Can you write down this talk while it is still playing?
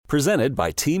Presented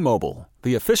by T-Mobile,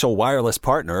 the official wireless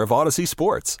partner of Odyssey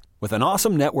Sports. With an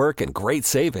awesome network and great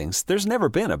savings, there's never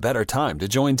been a better time to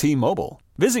join T-Mobile.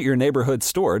 Visit your neighborhood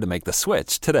store to make the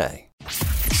switch today.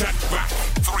 Check back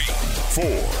 3, 4,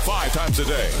 5 times a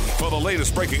day for the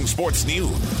latest breaking sports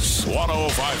news.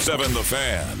 105.7 The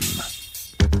Fan.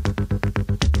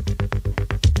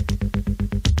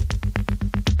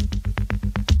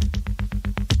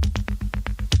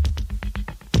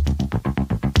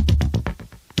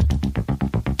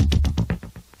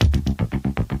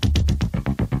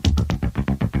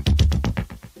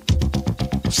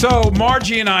 So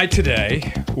Margie and I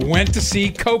today went to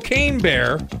see Cocaine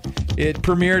Bear. It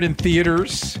premiered in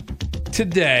theaters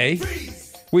today.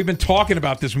 We've been talking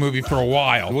about this movie for a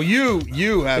while. Well, you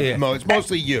have it's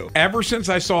mostly you. Ever since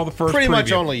I saw the first Pretty preview.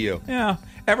 much only you. Yeah.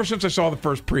 Ever since I saw the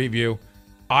first preview,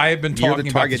 I have been talking You're the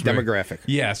about target this movie. demographic.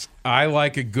 Yes. I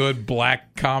like a good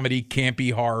black comedy,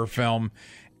 campy horror film.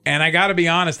 And I got to be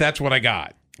honest, that's what I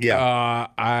got. Yeah.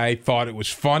 I thought it was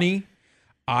funny.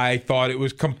 I thought it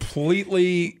was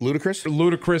completely Ludicrous,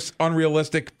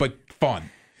 unrealistic, but fun.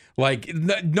 Like,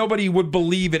 nobody would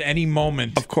believe at any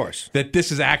moment, of course, that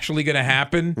this is actually going to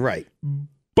happen. Right.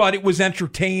 But it was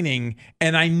entertaining,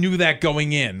 and I knew that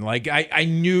going in. Like, I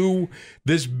knew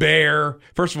this bear.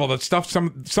 First of all, some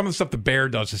of the stuff the bear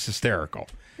does is hysterical.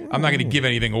 I'm not going to give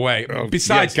anything away.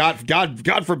 Besides,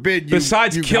 God forbid.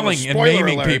 Besides killing and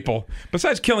maiming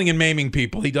alert. killing and maiming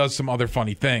people, he does some other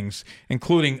funny things,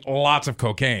 including lots of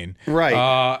cocaine.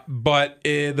 Right. But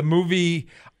the movie,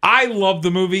 I love the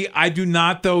movie. I do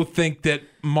not, though, think that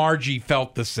Margie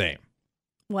felt the same.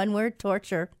 One word: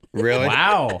 torture. Really?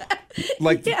 Wow.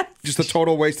 Like, just a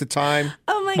total waste of time.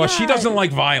 Oh my god. Well, she doesn't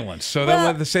like violence, so they'll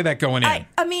have to say that going in.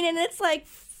 I mean, and it's like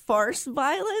farcical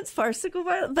violence,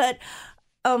 but.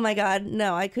 Oh my God,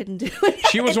 no, I couldn't do it.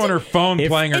 She was on her phone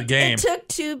playing her game. It took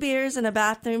 2 beers and a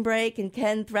bathroom break, and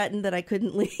Ken threatened that I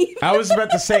couldn't leave. I was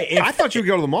about to say, I thought you would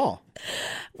go to the mall.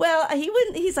 Well, he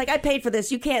wouldn't. He's like, I paid for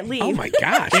this. You can't leave. Oh my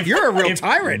gosh, you're a real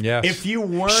tyrant. Yes. If you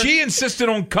weren't, she insisted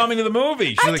on coming to the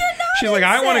movie. She's like,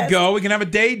 I I want to go. We can have a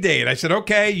date. I said,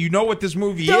 okay. You know what this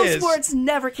movie Those is. words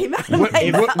never came out of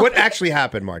my mouth. What actually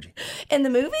happened, Margie? In the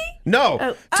movie?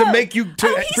 No, make you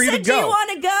for you to go. Do you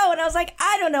want to go? And I was like,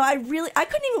 I don't know. I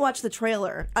couldn't even watch the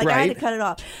trailer. Like, I had to cut it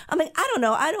off. I'm like, I don't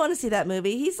know. I don't want to see that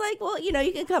movie. He's like, well, you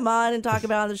can come on and talk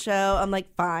about it on the show. I'm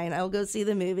like, fine, I'll go see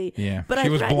the movie. Yeah, but she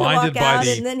was blinded by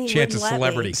the chance of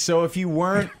celebrity. So if you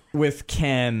weren't with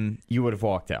Ken, you would have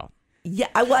walked out. Yeah,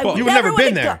 I would you've never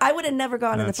been there. I would have never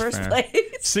gone in the first place.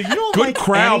 So you don't Good like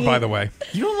crowd, by the way.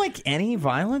 You don't like any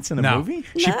violence in a movie?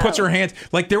 She puts her hands,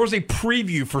 like there was a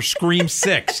preview for Scream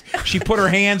 6. She put her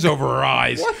hands over her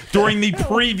eyes during the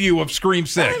preview of Scream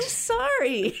 6. I'm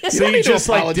sorry. So you just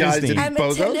like Disney. I'm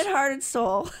a tender-hearted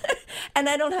soul. And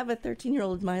I don't have a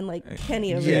 13-year-old mind like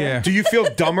Kenny over there. Do you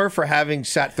feel dumber for having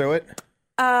sat through it?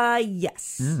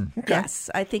 Yes. Okay.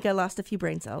 Yes. I think I lost a few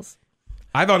brain cells.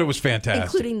 I thought it was fantastic.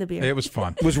 Including the beer. It was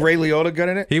fun. Was Ray Liotta good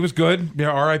in it? He was good. Yeah,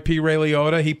 R.I.P. Ray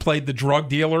Liotta. He played the drug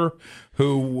dealer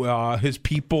who his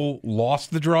people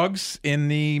lost the drugs in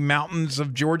the mountains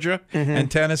of Georgia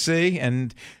and Tennessee,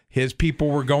 and his people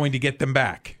were going to get them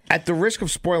back. At the risk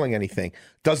of spoiling anything,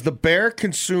 does the bear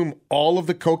consume all of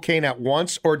the cocaine at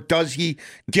once, or does he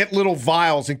get little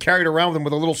vials and carry it around with him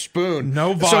with a little spoon?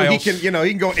 No vials. So he can, he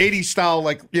can go 80s style,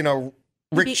 like,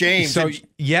 Rick James. So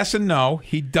yes and no.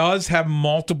 He does have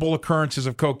multiple occurrences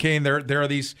of cocaine. There are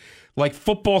these like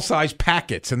football-sized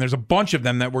packets, and there's a bunch of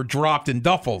them that were dropped in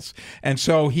duffels, and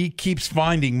so he keeps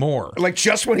finding more. Like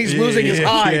just when he's losing his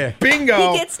high,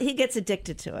 bingo. He gets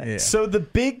addicted to it. Yeah. So the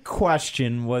big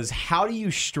question was, how do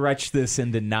you stretch this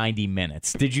into 90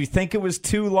 minutes? Did you think it was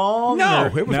too long?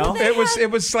 No, it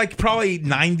was like probably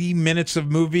 90 minutes of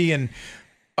movie, and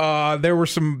there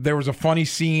was a funny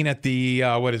scene at the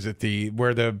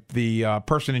where the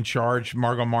person in charge,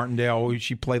 Margot Martindale,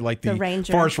 she played like the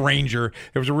ranger. forest ranger.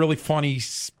 There was a really funny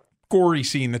gory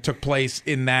scene that took place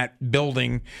in that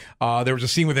building. There was a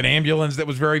scene with an ambulance that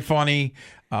was very funny.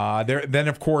 Then,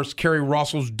 of course, Kerry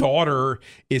Russell's daughter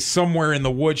is somewhere in the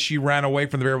woods. She ran away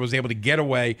from the bear, was able to get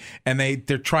away, and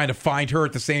they're trying to find her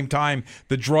at the same time.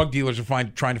 The drug dealers are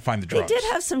trying to find the drugs. They did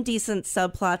have some decent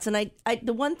subplots, and I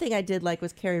the one thing I did like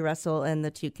was Kerry Russell and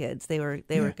the 2 kids. They were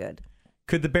good.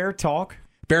 Could the bear talk?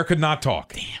 Bear could not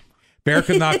talk. Damn. Bear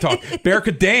could not talk. Bear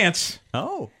could dance.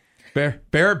 Oh.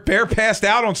 Bear passed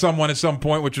out on someone at some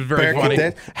point, which was very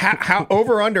funny. How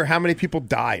over under? How many people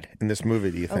died in this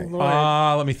movie? Do you think?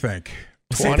 Let me think.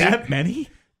 Is that many?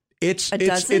 It's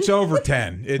over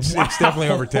 10. It's definitely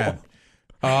over 10.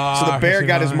 So the bear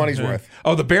got his money's worth.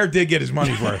 Oh, the bear did get his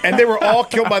money's worth. And they were all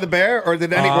killed by the bear, or was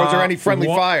there any friendly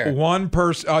fire? One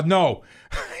person. No.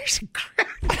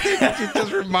 It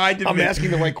just reminded me. I'm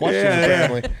asking the right questions,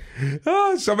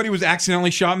 apparently. Somebody was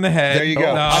accidentally shot in the head. There you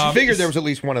go. I figured there was at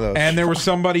least one of those. And there was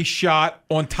somebody shot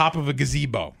on top of a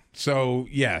gazebo. So,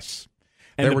 yes.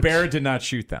 And the bear did not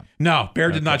shoot them. No,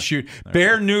 bear did not shoot.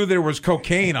 Bear knew there was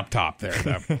cocaine up top there.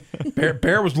 Though.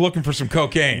 Bear was looking for some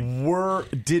cocaine.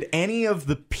 Did any of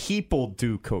the people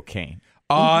do cocaine?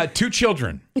 2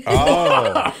 children.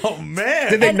 Oh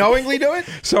man! Did they knowingly do it?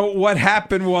 So what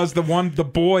happened was the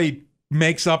boy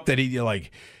makes up that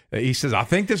he says, I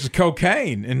think this is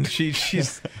cocaine. And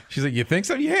she's like, you think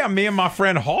so? Yeah, me and my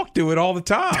friend Hawk do it all the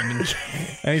time.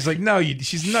 And he's like, no, you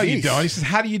don't. He says,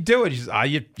 how do you do it? He says,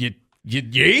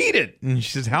 you eat it. And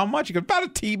she says, how much? He goes, about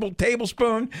a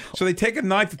tablespoon. So they take a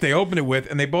knife that they open it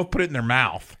with and they both put it in their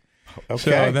mouth. Okay.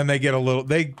 So then they get a little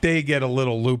they get a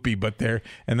little loopy,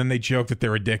 and then they joke that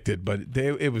they're addicted, but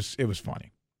it was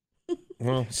funny.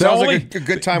 Well, sounds like a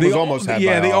good time was almost had.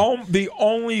 Yeah, the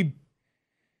only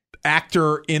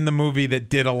actor in the movie that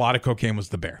did a lot of cocaine was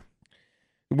the bear.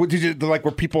 What did you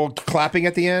were people clapping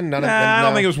at the end? I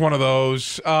don't think it was one of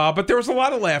those. But there was a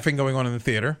lot of laughing going on in the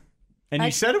theater. And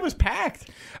you said it was packed.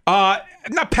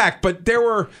 Not packed, but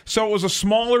so it was a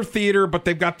smaller theater, but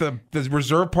they've got the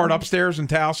reserve part upstairs in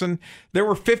Towson. There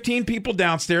were 15 people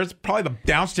downstairs. Probably the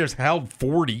downstairs held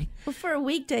 40. Well, for a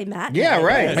weekday matinee. Yeah,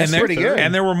 right. That's pretty good.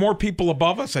 And there were more people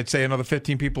above us. I'd say another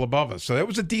 15 people above us. So it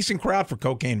was a decent crowd for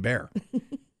Cocaine Bear.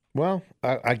 Well,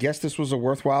 I guess this was a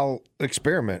worthwhile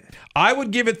experiment. I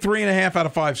would give it 3.5 out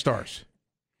of 5 stars.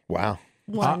 Wow.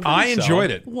 I enjoyed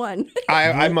it. 1.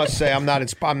 I must say I'm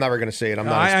never going to see it. I'm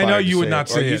not. I know you would not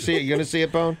see it. You going to see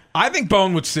it, Bone? I think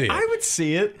Bone would see it. I would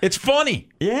see it. It's funny.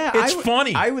 Yeah, it's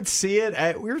funny. I would see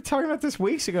it. We were talking about this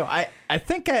weeks ago. I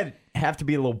think I'd have to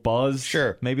be a little buzzed.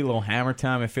 Sure. Maybe a little Hammer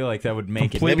Time. I feel like that would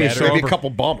make it maybe better. Maybe a couple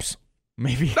bumps.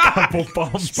 Maybe a couple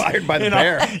bumps. Inspired by the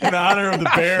bear. In honor of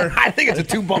the bear. I think it's a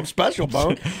 2-bump special,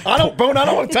 Bone. I don't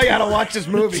want to tell you how to watch this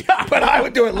movie, but I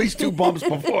would do at least 2 bumps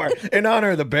before in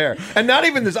honor of the bear. And not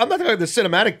even this. I'm not talking about the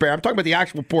cinematic bear. I'm talking about the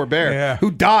actual poor bear who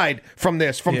died from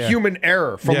this, from human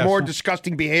error, from more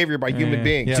disgusting behavior by human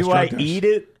beings. Yes, do I eat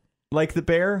it like the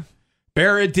bear?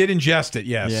 Bear did ingest it,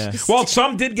 yes. Well,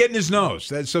 some did get in his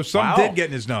nose. So some did get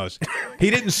in his nose. He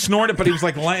didn't snort it, but he was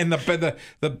like in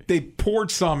they poured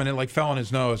some and it fell in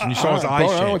his nose, and you saw his eyes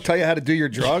change. I don't want to tell you how to do your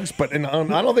drugs, but I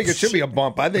don't think it should be a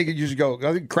bump. I think you should go.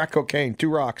 I think crack cocaine, 2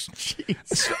 rocks.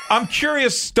 Jeez. I'm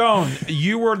curious, Stone.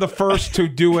 You were the first to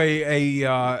do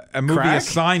a movie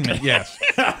assignment. Yes,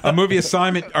 a movie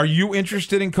assignment. Are you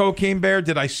interested in Cocaine Bear?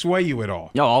 Did I sway you at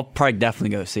all? No, I'll probably definitely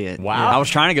go see it. Wow. I was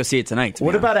trying to go see it tonight.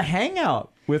 What about a hangout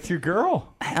with your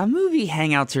girl? Movie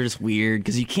hangouts are just weird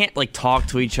because you can't talk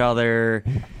to each other.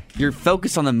 You're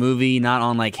focused on the movie, not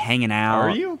on hanging out.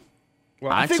 Are you?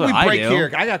 Well, I think we break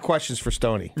here. I got questions for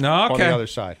Stoney. No, okay. On the other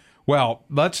side. Well,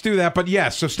 let's do that. But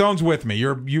yes, so Stone's with me.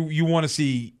 You want to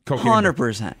see Cocaine?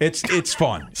 100%. It's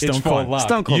fun. Stone Cold Lager.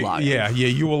 Stone Cold Lager. Yeah,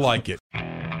 you will like it.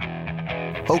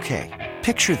 Okay,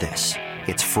 picture this.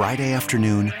 It's Friday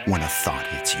afternoon when a thought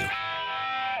hits you.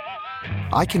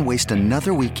 I can waste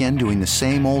another weekend doing the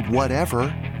same old whatever,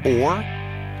 or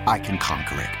I can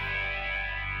conquer it.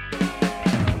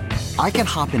 I can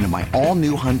hop into my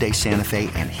all-new Hyundai Santa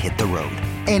Fe and hit the road.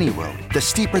 Any road. The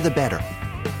steeper, the better.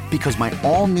 Because my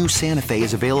all-new Santa Fe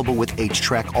is available with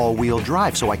H-Track all-wheel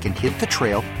drive, so I can hit the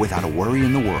trail without a worry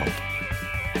in the world.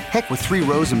 Heck, with 3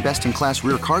 rows and best-in-class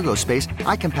rear cargo space,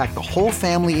 I can pack the whole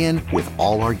family in with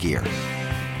all our gear.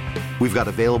 We've got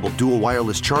available dual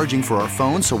wireless charging for our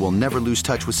phones, so we'll never lose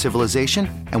touch with civilization,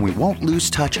 and we won't lose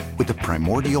touch with the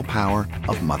primordial power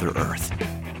of Mother Earth.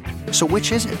 So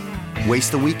which is it?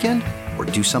 Waste the weekend or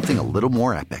do something a little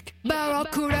more epic?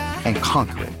 And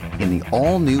conquer it in the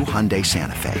all-new Hyundai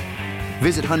Santa Fe.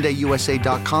 Visit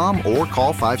HyundaiUSA.com or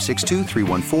call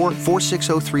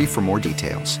 562-314-4603 for more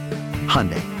details.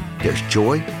 Hyundai, there's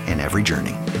joy in every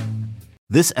journey.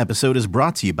 This episode is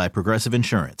brought to you by Progressive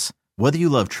Insurance. Whether you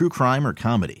love true crime or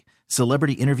comedy,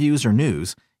 celebrity interviews or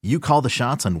news, you call the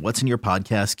shots on what's in your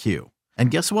podcast queue.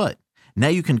 And guess what? Now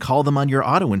you can call them on your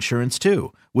auto insurance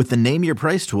too with the Name Your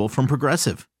Price tool from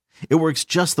Progressive. It works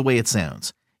just the way it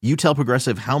sounds. You tell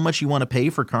Progressive how much you want to pay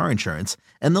for car insurance,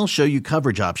 and they'll show you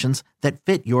coverage options that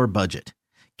fit your budget.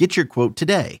 Get your quote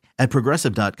today at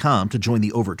Progressive.com to join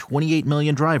the over 28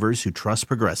 million drivers who trust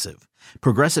Progressive.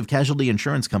 Progressive Casualty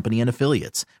Insurance Company and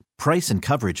Affiliates. Price and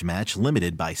coverage match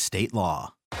limited by state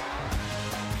law.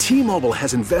 T-Mobile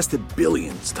has invested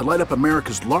billions to light up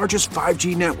America's largest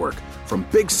 5G network, from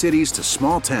big cities to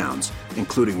small towns,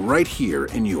 including right here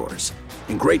in yours.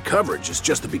 And great coverage is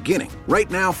just the beginning.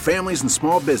 Right now, families and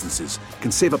small businesses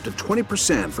can save up to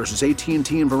 20% versus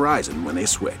AT&T and Verizon when they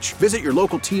switch. Visit your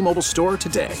local T-Mobile store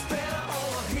today.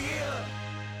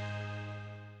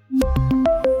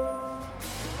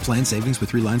 Plan savings with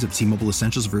 3 lines of T-Mobile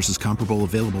Essentials versus comparable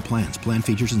available plans. Plan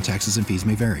features and taxes and fees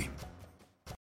may vary.